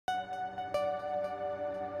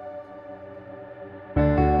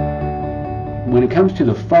when it comes to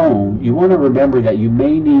the phone, you want to remember that you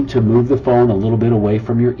may need to move the phone a little bit away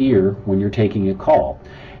from your ear when you're taking a call.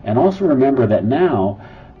 And also remember that now,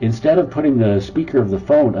 instead of putting the speaker of the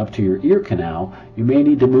phone up to your ear canal, you may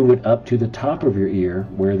need to move it up to the top of your ear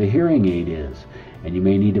where the hearing aid is. And you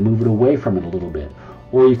may need to move it away from it a little bit.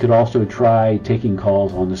 Or you could also try taking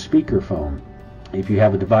calls on the speaker phone. If you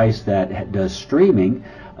have a device that does streaming,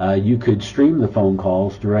 you could stream the phone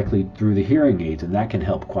calls directly through the hearing aids, and that can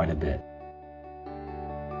help quite a bit.